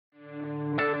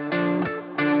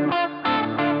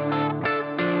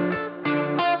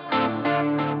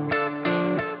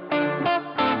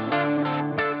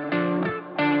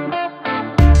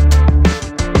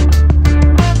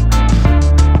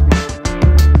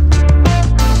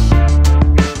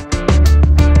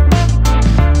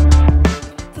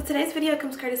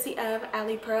of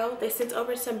Ali Pro. They sent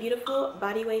over some beautiful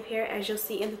body wave hair, as you'll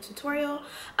see in the tutorial.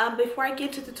 Before I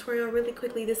get to the tutorial, really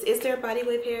quickly, this is their body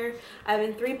wave hair. I have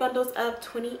in 3 bundles of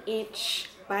 20-inch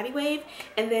body wave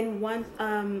and then one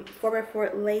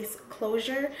 4x4 lace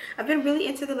closure. I've been really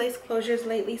into the lace closures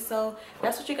lately, so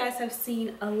that's what you guys have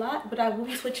seen a lot, but I will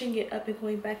be switching it up and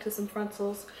going back to some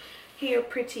frontals here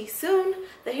pretty soon.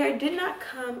 The hair did not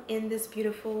come in this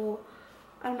beautiful,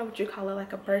 I don't know what you call it,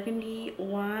 like a burgundy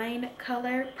wine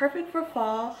color, perfect for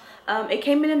fall. It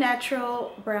came in a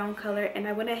natural brown color and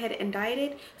I went ahead and dyed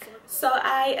it. So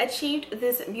I achieved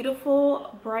this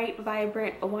beautiful, bright,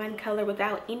 vibrant wine color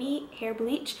without any hair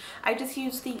bleach. I just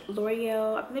used the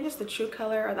L'Oreal, I believe it's the True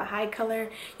Color or the High Color.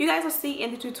 You guys will see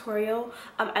in the tutorial.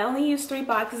 I only used 3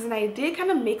 boxes and I did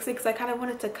kind of mix it because I kind of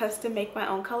wanted to custom make my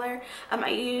own color. I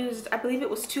used, I believe it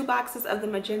was 2 boxes of the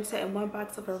magenta and 1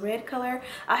 box of a red color.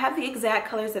 I have the exact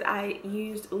colors that I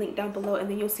used linked down below, and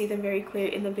then you'll see them very clear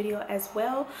in the video as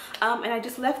well. And I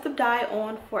just left the dye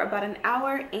on for about an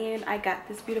hour and I got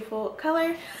this beautiful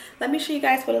color. Let me show you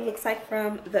guys what it looks like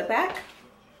from the back.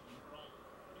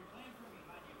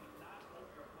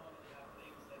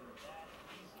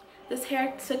 This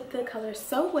hair took the color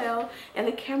so well, and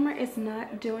the camera is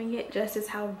not doing it justice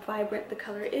how vibrant the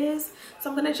color is.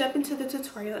 So I'm going to jump into the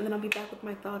tutorial and then I'll be back with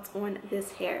my thoughts on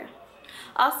this hair.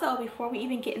 Also, before we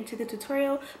even get into the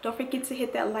tutorial, don't forget to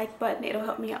hit that like button. It'll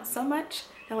help me out so much.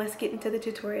 Now let's get into the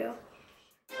tutorial.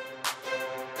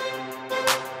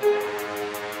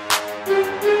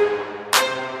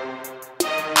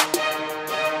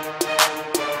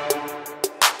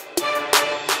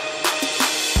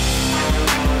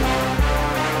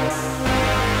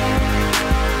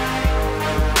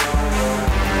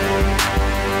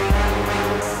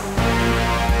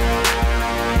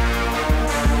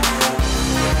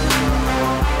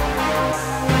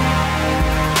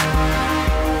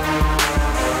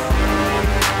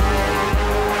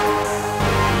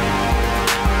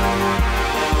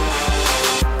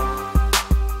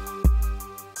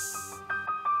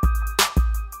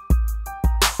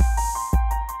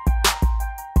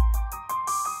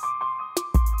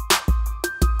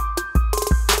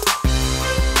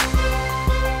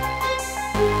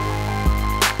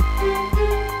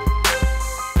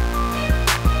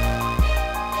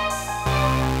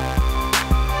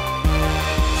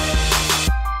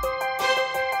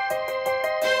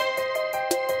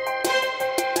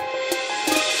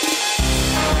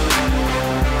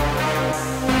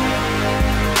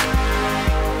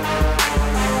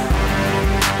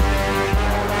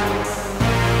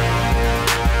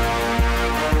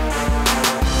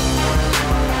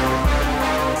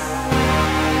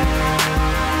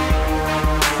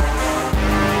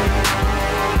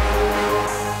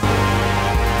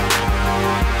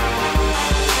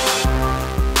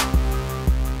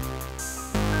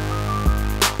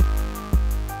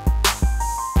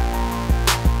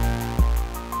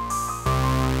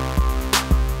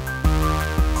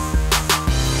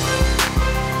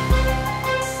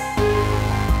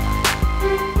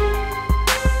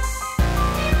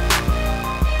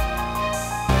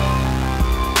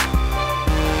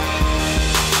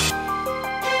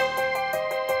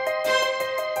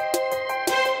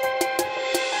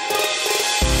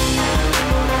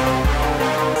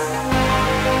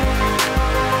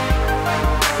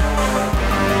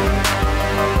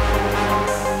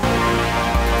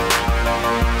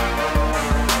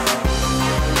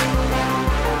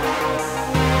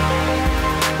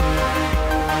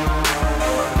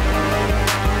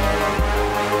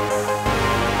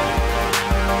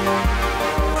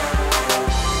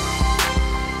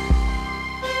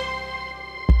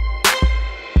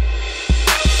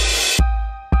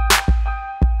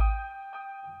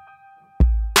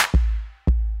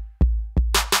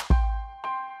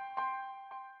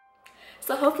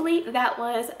 So hopefully that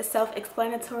was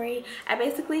self-explanatory. I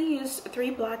basically used 3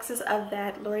 boxes of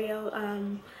that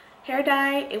L'Oreal hair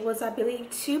dye. It was, I believe,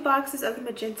 2 boxes of the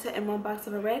magenta and 1 box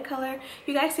of a red color.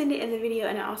 You guys seen it in the video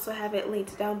and I also have it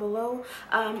linked down below.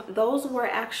 Those were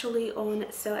actually on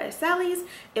sale at Sally's.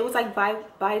 It was like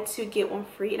buy 2 get 1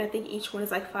 free, and I think each one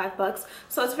is like $5.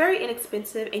 So it's very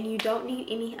inexpensive and you don't need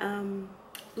any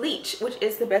bleach, which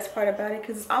is the best part about it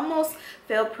because it's almost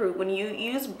fail proof. When you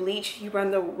use bleach, you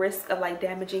run the risk of like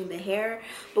damaging the hair,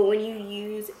 but when you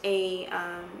use a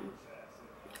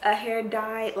hair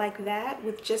dye like that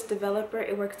with just developer,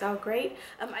 it works out great.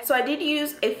 So I did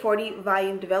use a 40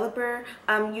 volume developer.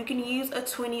 You can use a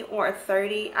 20 or a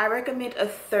 30. I recommend a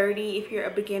 30 if you're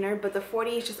a beginner, but the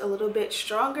 40 is just a little bit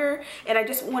stronger, and I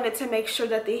just wanted to make sure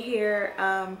that the hair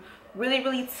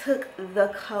really took the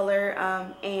color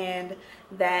and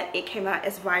that it came out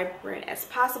as vibrant as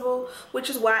possible, which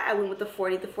is why I went with the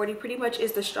 40. The 40 pretty much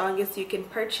is the strongest you can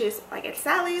purchase like at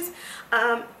Sally's,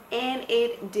 and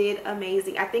it did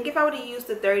amazing. I think if I would have used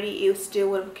the 30, it still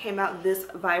would have came out this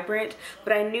vibrant,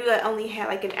 but I knew I only had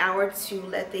like an hour to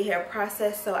let the hair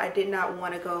process, so I did not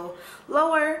want to go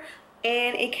lower,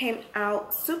 and it came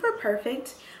out super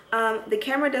perfect. The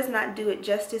camera does not do it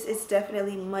justice. It's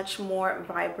definitely much more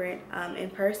vibrant in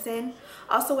person.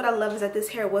 Also, what I love is that this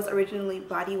hair was originally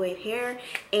body wave hair,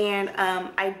 and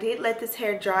I did let this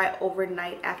hair dry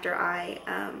overnight after I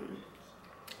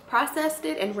processed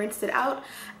it and rinsed it out,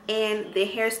 and the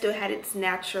hair still had its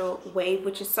natural wave,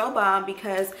 which is so bomb,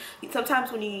 because sometimes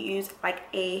when you use like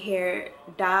a hair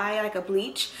dye, like a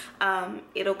bleach,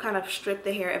 it'll kind of strip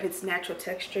the hair of its natural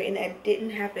texture, and that didn't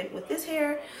happen with this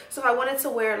hair. So if I wanted to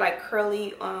wear like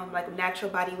curly like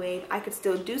natural body wave, I could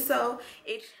still do so.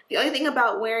 The only thing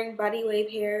about wearing body wave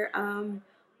hair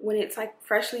when it's like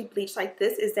freshly bleached like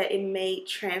this is that it may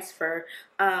transfer.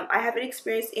 I haven't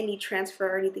experienced any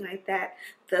transfer or anything like that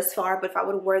thus far, but if I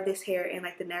would wear this hair in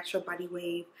like the natural body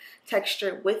wave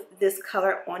texture with this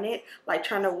color on it, like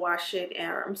trying to wash it,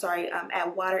 or I'm sorry,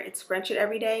 add water and scrunch it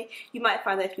every day, you might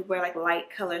find that if you wear like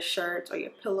light color shirts, or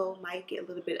your pillow might get a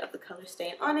little bit of the color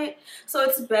stain on it. So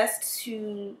it's best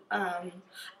to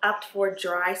opt for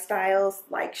dry styles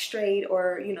like straight,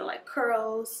 or you know, like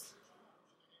curls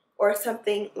or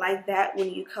something like that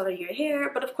when you color your hair.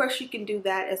 But of course you can do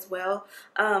that as well.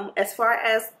 As far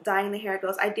as dyeing the hair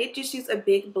goes, I did just use a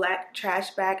big black trash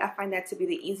bag. I find that to be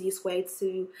the easiest way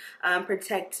to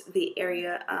protect the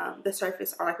area, the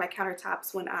surface, or like my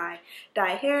countertops when I dye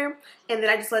hair. And then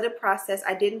I just let it process.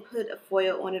 I didn't put a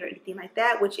foil on it or anything like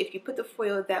that, which if you put the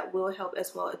foil, that will help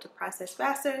as well to process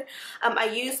faster. I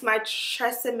used my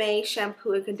Tresemme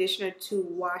shampoo and conditioner to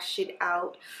wash it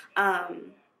out.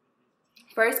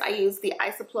 First, I used the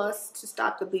Isoplus to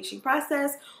stop the bleaching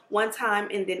process one time,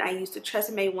 and then I used the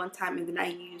Tresemme one time, and then I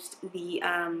used the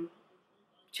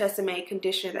Tresemme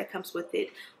conditioner that comes with it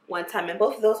one time. And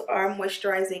both of those are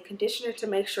moisturizing conditioner to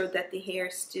make sure that the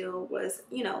hair still was,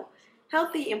 you know,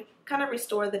 healthy and kind of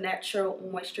restore the natural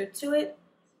moisture to it.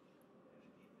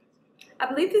 I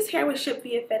believe this hair was shipped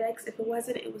via FedEx. If it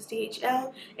wasn't, it was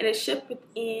DHL, and it shipped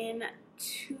within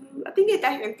I think it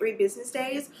got here in 3 business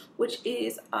days, which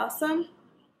is awesome.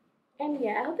 And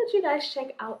yeah, I hope that you guys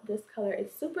check out this color.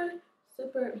 It's super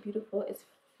beautiful. It's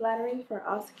flattering for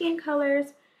all skin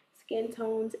colors, skin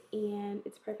tones, and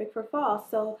it's perfect for fall.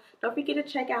 So don't forget to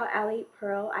check out Alley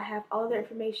Pearl. I have all of their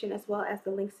information as well as the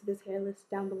links to this hair list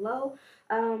down below.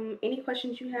 Any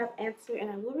questions you have, answer and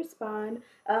I will respond.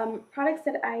 Products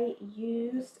that I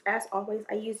used, as always,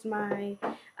 I used my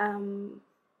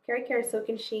Care Silk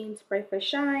and Sheen Spray for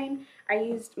Shine. I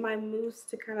used my mousse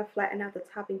to kind of flatten out the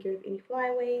top and get rid of any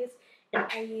flyaways. And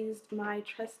I used my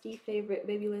trusty favorite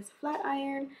Babyless Flat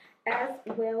Iron, as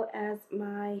well as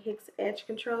my Hicks Edge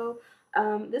Control.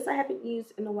 This I haven't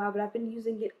used in a while, but I've been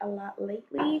using it a lot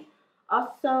lately.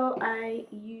 Also, I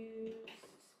used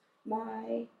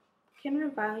my Camera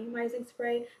Volumizing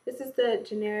Spray. This is the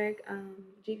generic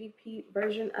GVP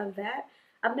version of that.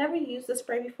 I've never used the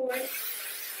spray before.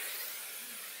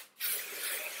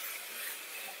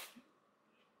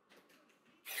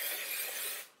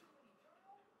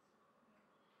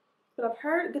 But I've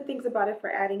heard good things about it for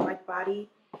adding like body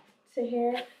to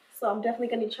hair. So I'm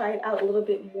definitely going to try it out a little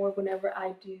bit more whenever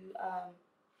I do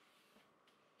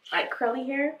like curly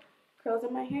hair, curls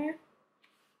in my hair.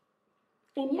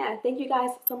 And yeah, thank you guys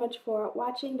so much for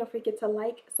watching. Don't forget to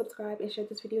like, subscribe, and share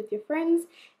this video with your friends.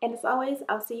 And as always,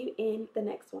 I'll see you in the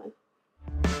next one.